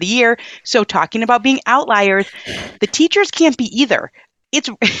teacher of the year. So talking about being outliers, the teachers can't be either. It's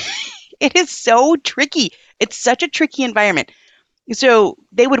it is so tricky. It's such a tricky environment. So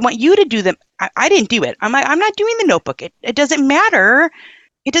they would want you to do them. I didn't do it. I'm like, I'm not doing the notebook. It doesn't matter.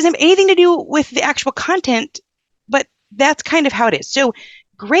 It doesn't have anything to do with the actual content, but that's kind of how it is. So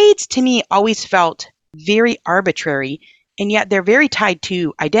grades to me always felt very arbitrary, and yet they're very tied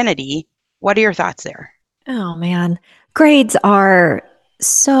to identity. What are your thoughts there? Oh man, grades are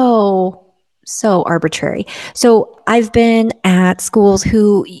so arbitrary. So I've been at schools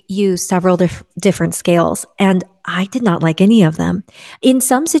who use several different scales, and I did not like any of them. In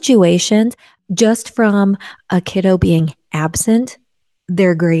some situations, just from a kiddo being absent,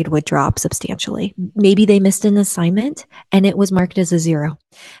 their grade would drop substantially. Maybe they missed an assignment and it was marked as a 0,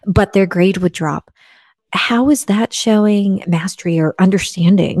 but their grade would drop. How is that showing mastery or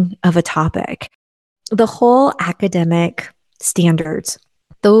understanding of a topic? The whole academic standards,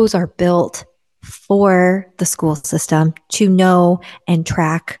 those are built for the school system to know and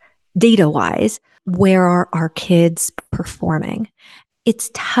track data wise where are our kids performing. It's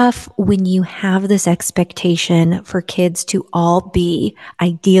tough when you have this expectation for kids to all be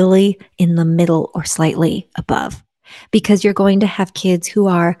ideally in the middle or slightly above, because you're going to have kids who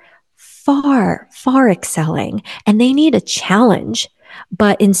are far excelling and they need a challenge,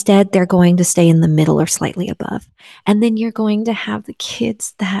 but instead they're going to stay in the middle or slightly above. And then you're going to have the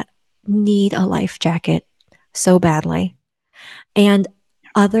kids that need a life jacket so badly. And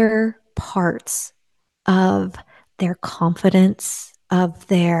other parts of their confidence, of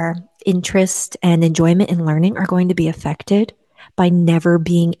their interest and enjoyment in learning are going to be affected by never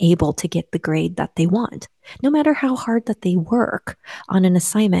being able to get the grade that they want, no matter how hard that they work on an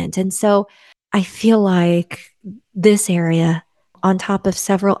assignment. And so I feel like this area, on top of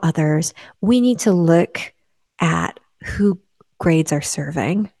several others, we need to look at who grades are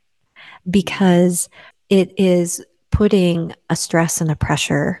serving, because it is putting a stress and a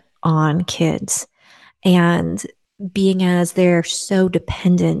pressure on kids. And being as they're so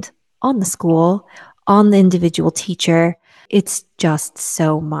dependent on the school, on the individual teacher, it's just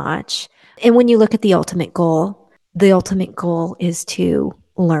so much. And when you look at the ultimate goal is to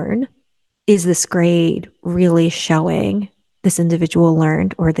learn. Is this grade really showing this individual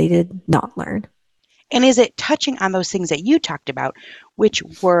learned or they did not learn? And is it touching on those things that you talked about, which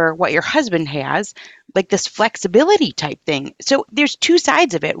were what your husband has, like this flexibility type thing? So there's two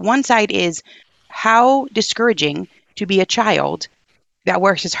sides of it. One side is how discouraging to be a child that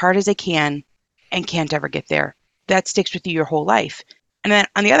works as hard as they can and can't ever get there. That sticks with you your whole life. And then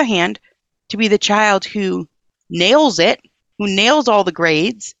on the other hand, to be the child who nails it, who nails all the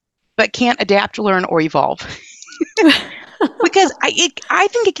grades, but can't adapt, learn, or evolve. Because I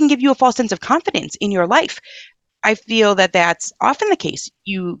think it can give you a false sense of confidence in your life. I feel that that's often the case.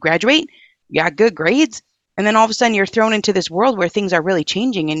 You graduate, you got good grades, and then all of a sudden you're thrown into this world where things are really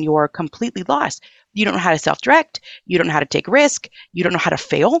changing and you're completely lost. You don't know how to self-direct. You don't know how to take risk. You don't know how to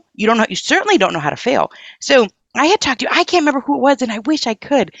fail. You certainly don't know how to fail. So I had talked to, I can't remember who it was, and I wish I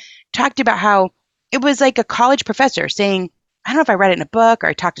could, talked about how it was like a college professor saying, I don't know if I read it in a book or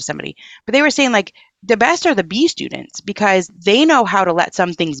I talked to somebody, but they were saying like the best are the B students because they know how to let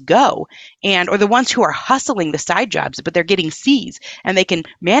some things go, or the ones who are hustling the side jobs, but they're getting C's and they can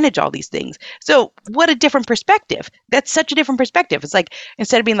manage all these things. So what a different perspective. That's such a different perspective. It's like,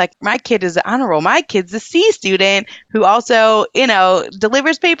 instead of being like, my kid is the honor roll, my kid's the C student who also,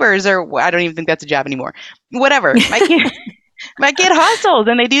 delivers papers, or I don't even think that's a job anymore. Whatever. My kid hustles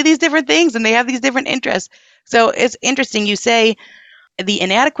and they do these different things and they have these different interests. So it's interesting. You say the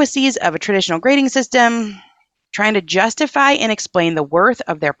inadequacies of a traditional grading system, trying to justify and explain the worth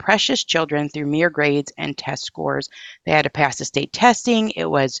of their precious children through mere grades and test scores. They had to pass the state testing. It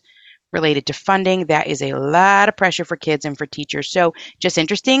was related to funding. That is a lot of pressure for kids and for teachers. So just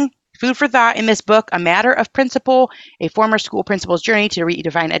interesting. Food for thought in this book, A Matter of Principle, a former school principal's journey to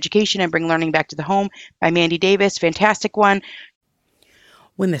redefine education and bring learning back to the home by Mandy Davis. Fantastic one.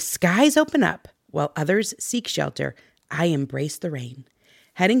 When the skies open up while others seek shelter, I embrace the rain.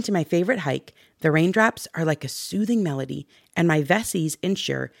 Heading to my favorite hike, the raindrops are like a soothing melody, and my Vessies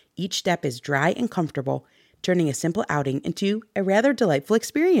ensure each step is dry and comfortable, turning a simple outing into a rather delightful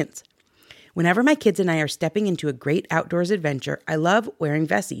experience. Whenever my kids and I are stepping into a great outdoors adventure, I love wearing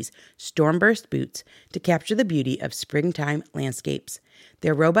Vessi's Stormburst boots to capture the beauty of springtime landscapes.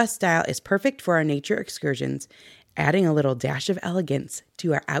 Their robust style is perfect for our nature excursions, adding a little dash of elegance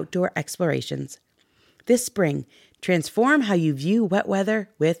to our outdoor explorations. This spring, transform how you view wet weather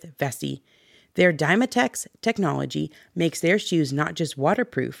with Vessi. Their Dymatex technology makes their shoes not just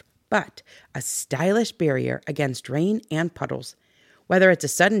waterproof, but a stylish barrier against rain and puddles. Whether it's a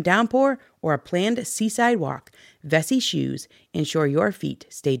sudden downpour or a planned seaside walk, Vessi shoes ensure your feet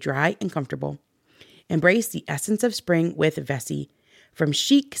stay dry and comfortable. Embrace the essence of spring with Vessi. From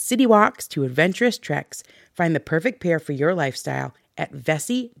chic city walks to adventurous treks, find the perfect pair for your lifestyle at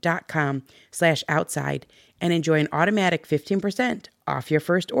vessi.com/outside and enjoy an automatic 15% off your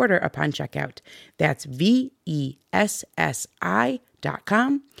first order upon checkout. That's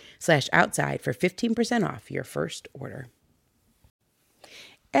VESSI.com/outside for 15% off your first order.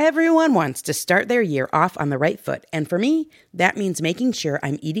 Everyone wants to start their year off on the right foot, and for me, that means making sure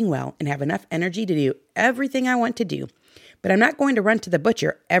I'm eating well and have enough energy to do everything I want to do. But I'm not going to run to the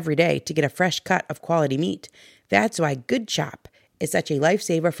butcher every day to get a fresh cut of quality meat. That's why Good Chop is such a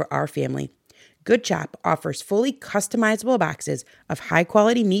lifesaver for our family. Good Chop offers fully customizable boxes of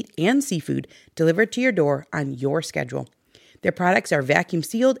high-quality meat and seafood delivered to your door on your schedule. Their products are vacuum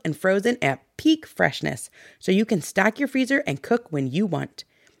sealed and frozen at peak freshness, so you can stock your freezer and cook when you want.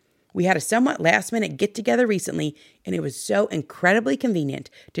 We had a somewhat last-minute get-together recently, and it was so incredibly convenient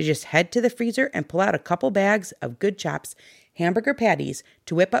to just head to the freezer and pull out a couple bags of Good Chop's hamburger patties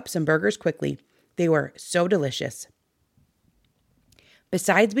to whip up some burgers quickly. They were so delicious.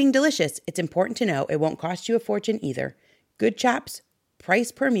 Besides being delicious, it's important to know it won't cost you a fortune either. Good Chop's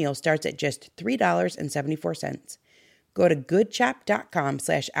price per meal starts at just $3.74. Go to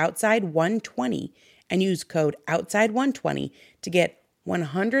goodchop.com/outside120 and use code outside120 to get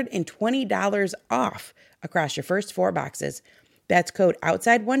 $120 off across your first 4 boxes. That's code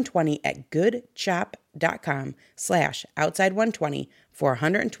outside120 at goodchop.com/outside120 for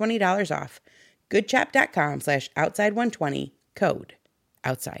 $120 off. goodchop.com/outside120, code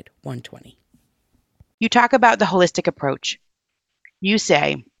outside120. You talk about the holistic approach. You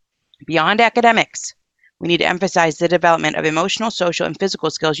say, beyond academics, we need to emphasize the development of emotional, social, and physical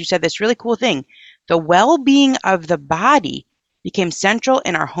skills. You said this really cool thing. The well-being of the body became central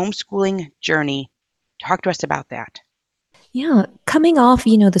in our homeschooling journey. Talk to us about that. Yeah, coming off,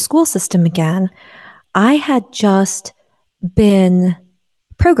 the school system again, I had just been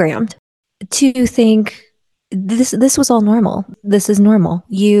programmed to think this was all normal. This is normal.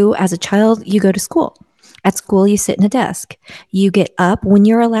 You, as a child, you go to school. At school, you sit in a desk. You get up when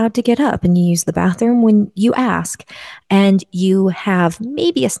you're allowed to get up, and you use the bathroom when you ask. And you have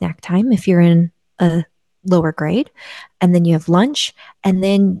maybe a snack time if you're in a lower grade. And then you have lunch, and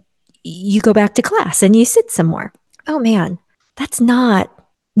then you go back to class and you sit some more. Oh man, that's not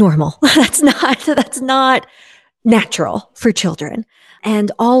normal. That's not natural for children.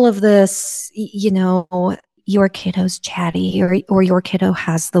 And all of this, your kiddo's chatty, or your kiddo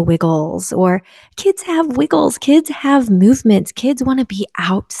has the wiggles, or kids have wiggles, kids have movements, kids want to be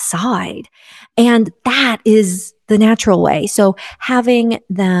outside. And that is the natural way. So having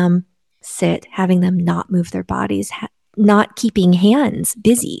them sit, having them not move their bodies, not keeping hands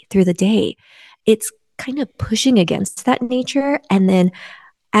busy through the day, it's kind of pushing against that nature. And then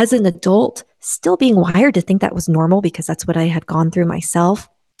as an adult, still being wired to think that was normal because that's what I had gone through myself,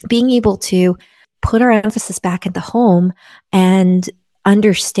 being able to put our emphasis back at the home and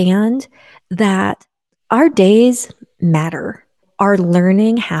understand that our days matter. Our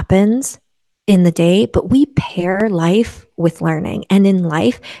learning happens in the day, but we pair life with learning. And in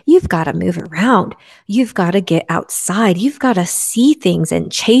life, you've got to move around. You've got to get outside. You've got to see things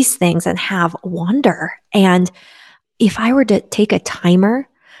and chase things and have wonder. And if I were to take a timer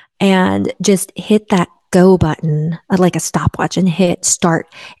and just hit that go button, like a stopwatch, and hit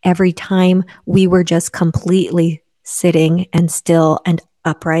start every time we were just completely sitting and still and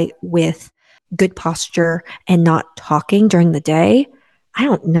upright with good posture and not talking during the day, I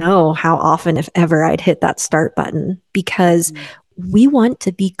don't know how often, if ever, I'd hit that start button, because we want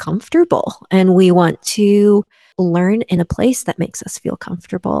to be comfortable and we want to learn in a place that makes us feel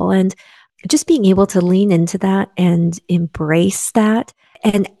comfortable. And just being able to lean into that and embrace that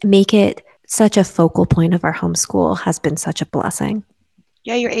and make it such a focal point of our homeschool has been such a blessing.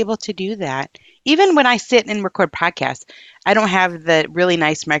 Yeah, you're able to do that. Even when I sit and record podcasts, I don't have the really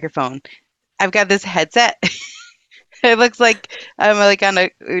nice microphone. I've got this headset. It looks like I'm like on a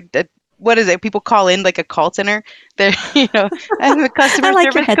what is it? People call in like a call center. They're, I have a customer I like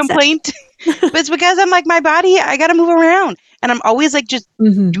your service headset. complaint. But it's because I'm like, my body, I got to move around. And I'm always like just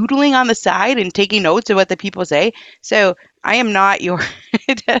Mhm. doodling on the side and taking notes of what the people say. So I am not your,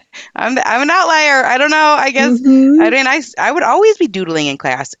 I'm an outlier. I don't know. I guess, I Mhm. mean, I would always be doodling in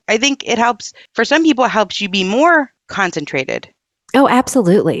class. I think it helps, for some people, it helps you be more concentrated. Oh,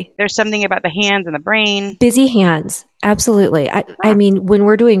 absolutely. There's something about the hands and the brain. Busy hands. Absolutely. I Yeah. mean, when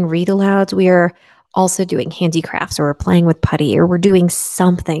we're doing read alouds, we are also doing handicrafts or we're playing with putty or we're doing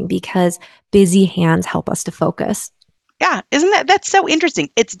something because busy hands help us to focus. Yeah, isn't that's so interesting?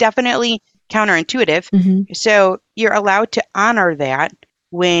 It's definitely counterintuitive. Mhm. So you're allowed to honor that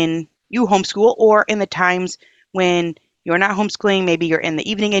when you homeschool or in the times when you're not homeschooling, maybe you're in the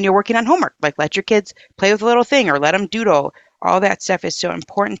evening and you're working on homework. Like let your kids play with a little thing or let them doodle. All that stuff is so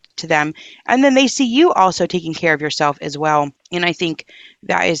important to them. And then they see you also taking care of yourself as well. And I think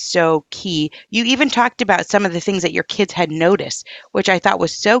that is so key. You even talked about some of the things that your kids had noticed, which I thought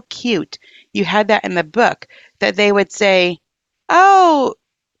was so cute. You had that in the book that they would say, "Oh,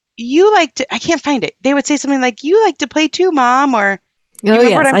 you like to," I can't find it. They would say something like, "You like to play too, Mom," or do you Oh,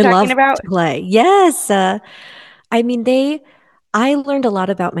 remember what yes. I'm I talking love about? to play. Yes. I mean, I learned a lot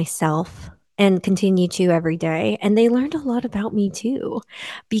about myself and continue to every day. And they learned a lot about me too,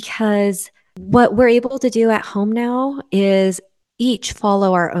 because what we're able to do at home now is each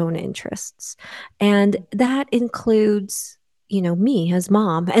follow our own interests. And that includes, me as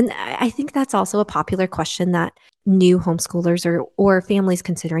mom. And I think that's also a popular question that new homeschoolers or families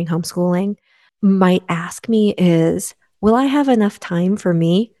considering homeschooling might ask me is, will I have enough time for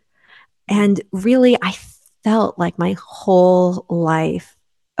me? And really, I felt like my whole life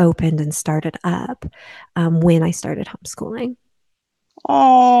opened and started up when I started homeschooling.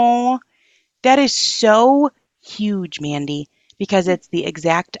 Oh, that is so huge, Mandy, because it's the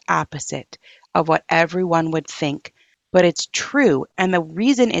exact opposite of what everyone would think. But it's true. And the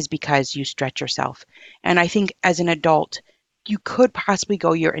reason is because you stretch yourself. And I think as an adult, you could possibly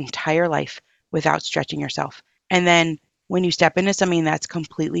go your entire life without stretching yourself. And then when you step into something that's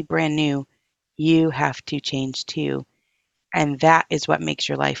completely brand new, you have to change too. And that is what makes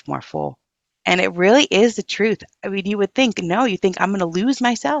your life more full. And it really is the truth. I mean, you would think, no, you think I'm going to lose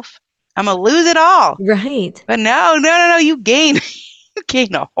myself. I'm going to lose it all. Right. But no, no, no, no, you gain, you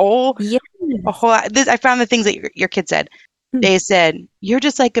gain a Yes. whole lot. This, I found the things that your kid said. Hmm. They said, "You're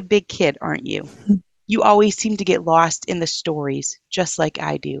just like a big kid, aren't you? You always seem to get lost in the stories, just like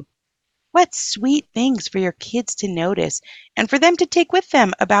I do." What sweet things for your kids to notice and for them to take with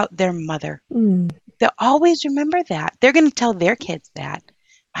them about their mother. Mm. They'll always remember that. They're going to tell their kids that.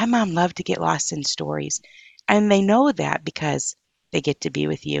 My mom loved to get lost in stories. And they know that because they get to be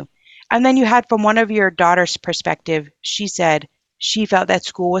with you. And then you had from one of your daughter's perspective, she said she felt that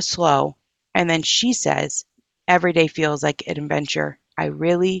school was slow. And then she says, every day feels like an adventure. I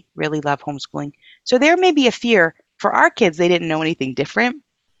really, really love homeschooling. So there may be a fear for our kids, they didn't know anything different.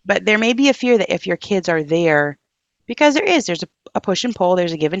 But there may be a fear that if your kids are there, because there's a push and pull,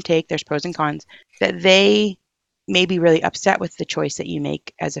 there's a give and take, there's pros and cons that they may be really upset with the choice that you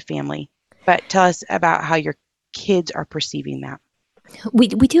make as a family. But tell us about how your kids are perceiving that. We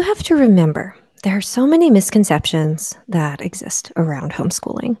do have to remember there are so many misconceptions that exist around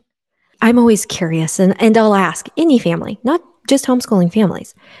homeschooling. I'm always curious and I'll ask any family, not just homeschooling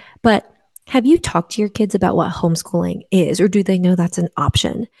families, but have you talked to your kids about what homeschooling is, or do they know that's an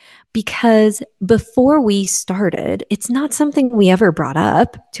option? Because before we started, it's not something we ever brought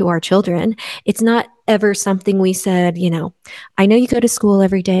up to our children. It's not ever something we said, I know you go to school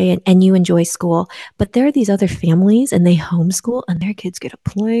every day and you enjoy school, but there are these other families and they homeschool and their kids get to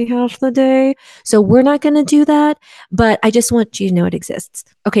play half the day. So we're not going to do that. But I just want you to know it exists.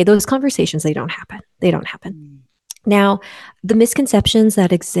 Okay, those conversations, they don't happen. They don't happen. Mm. Now, the misconceptions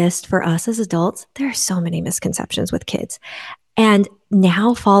that exist for us as adults, there are so many misconceptions with kids. And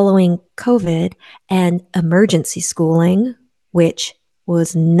now, following COVID and emergency schooling, which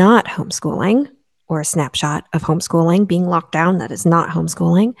was not homeschooling or a snapshot of homeschooling, being locked down, that is not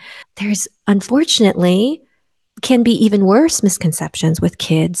homeschooling, there's unfortunately can be even worse misconceptions with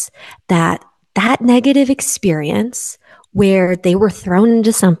kids that negative experience where they were thrown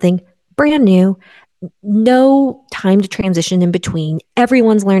into something brand new, no time to transition in between.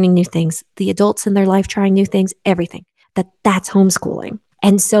 Everyone's learning new things. The adults in their life trying new things, everything. That's homeschooling.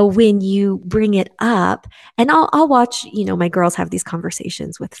 And so when you bring it up, and I'll watch, my girls have these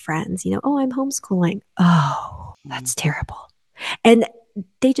conversations with friends, oh, I'm homeschooling. Oh, Mm. that's terrible. And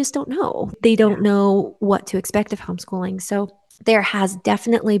they just don't know. They don't Yeah. know what to expect of homeschooling. So there has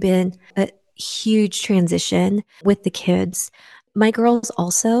definitely been a huge transition with the kids. My girls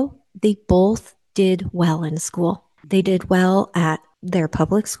also, they both did well in school. They did well at their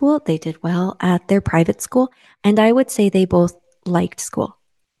public school. They did well at their private school. And I would say they both liked school,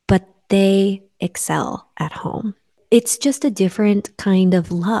 but they excel at home. It's just a different kind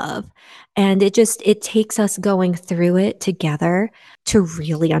of love. And it takes us going through it together to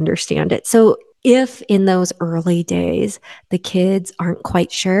really understand it. So if in those early days the kids aren't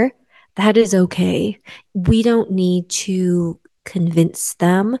quite sure, that is okay. We don't need to convince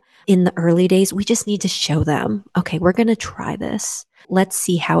them in the early days. We just need to show them, okay, we're going to try this. Let's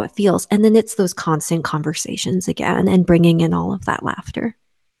see how it feels. And then it's those constant conversations again and bringing in all of that laughter.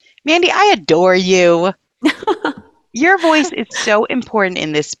 Mandy, I adore you. Your voice is so important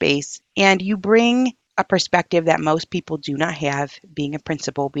in this space, and you bring a perspective that most people do not have, being a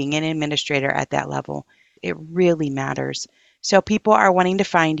principal, being an administrator at that level. It really matters. So people are wanting to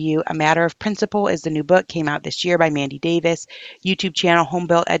find you. A Matter of Principle is the new book, came out this year by Mandy Davis. YouTube channel, Home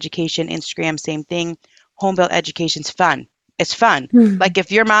Built Education. Instagram, same thing. Home Built Education's fun. It's fun. Like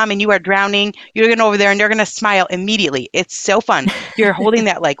if your mom and you are drowning, you're going to over there and they're going to smile immediately. It's so fun. You're holding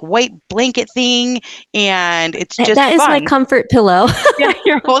that like white blanket thing and it's just That is fun. my comfort pillow. Yeah,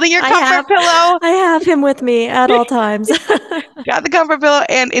 you're holding your comfort pillow. I have him with me at all times. Got the comfort pillow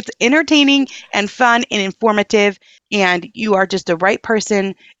and it's entertaining and fun and informative and you are just the right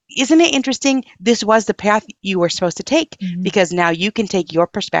person. Isn't it interesting? This was the path you were supposed to take because now you can take your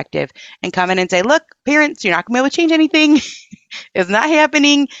perspective and come in and say, look, parents, you're not going to be able to change anything. It's not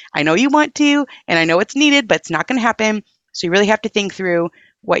happening. I know you want to, and I know it's needed, but it's not going to happen. So you really have to think through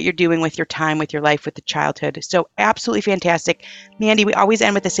what you're doing with your time, with your life, with the childhood. So absolutely fantastic. Mandy, we always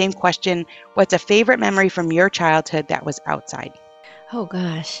end with the same question. What's a favorite memory from your childhood that was outside? Oh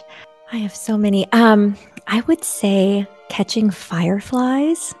gosh, I have so many. I would say catching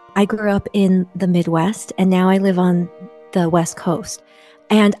fireflies. I grew up in the Midwest and now I live on the West Coast.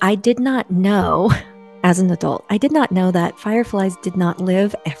 And I did not know, as an adult, I did not know that fireflies did not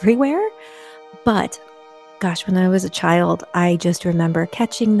live everywhere. But gosh, when I was a child, I just remember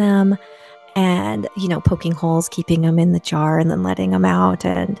catching them and, poking holes, keeping them in the jar and then letting them out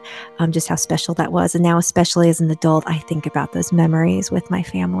and just how special that was. And now, especially as an adult, I think about those memories with my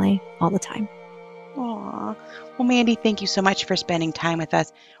family all the time. Aw. Well, Mandy, thank you so much for spending time with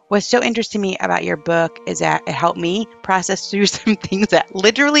us. What's so interesting to me about your book is that it helped me process through some things that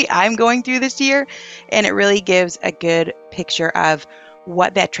literally I'm going through this year. And it really gives a good picture of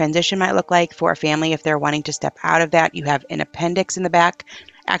what that transition might look like for a family if they're wanting to step out of that. You have an appendix in the back,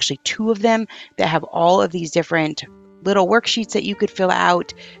 actually 2 of them that have all of these different little worksheets that you could fill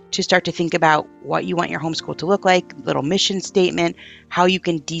out to start to think about what you want your homeschool to look like, little mission statement, how you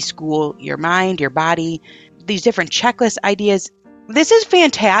can deschool your mind, your body, these different checklist ideas. This is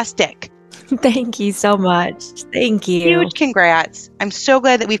fantastic. Thank you so much. Thank you. Huge congrats. I'm so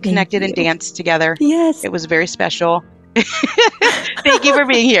glad that we've connected and danced together. Yes. It was very special. Thank you for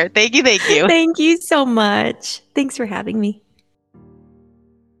being here. Thank you. Thank you. Thank you so much. Thanks for having me.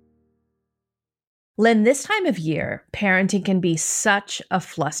 Lynn, this time of year, parenting can be such a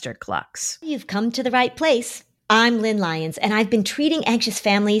flusterclux. You've come to the right place. I'm Lynn Lyons, and I've been treating anxious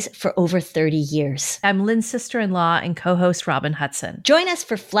families for over 30 years. I'm Lynn's sister-in-law and co-host Robin Hudson. Join us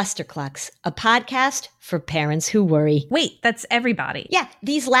for Flusterclux, a podcast for parents who worry. Wait, that's everybody. Yeah,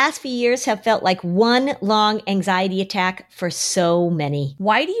 these last few years have felt like one long anxiety attack for so many.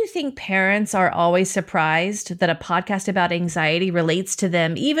 Why do you think parents are always surprised that a podcast about anxiety relates to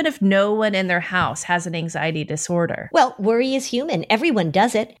them, even if no one in their house has an anxiety disorder? Well, worry is human. Everyone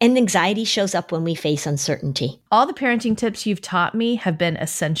does it, and anxiety shows up when we face uncertainty. All the parenting tips you've taught me have been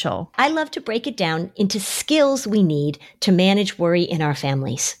essential. I love to break it down into skills we need to manage worry in our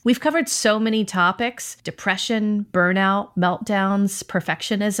families. We've covered so many topics: depression, burnout, meltdowns,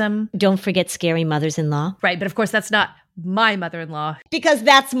 perfectionism. Don't forget scary mothers-in-law. Right, but of course that's not my mother-in-law. Because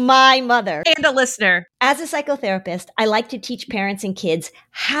that's my mother. And a listener. As a psychotherapist, I like to teach parents and kids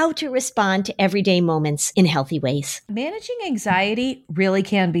how to respond to everyday moments in healthy ways. Managing anxiety really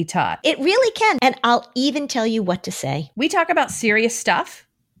can be taught. It really can. And I'll even tell you what to say. We talk about serious stuff,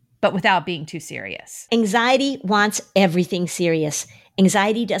 but without being too serious. Anxiety wants everything serious.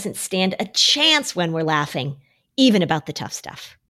 Anxiety doesn't stand a chance when we're laughing, even about the tough stuff.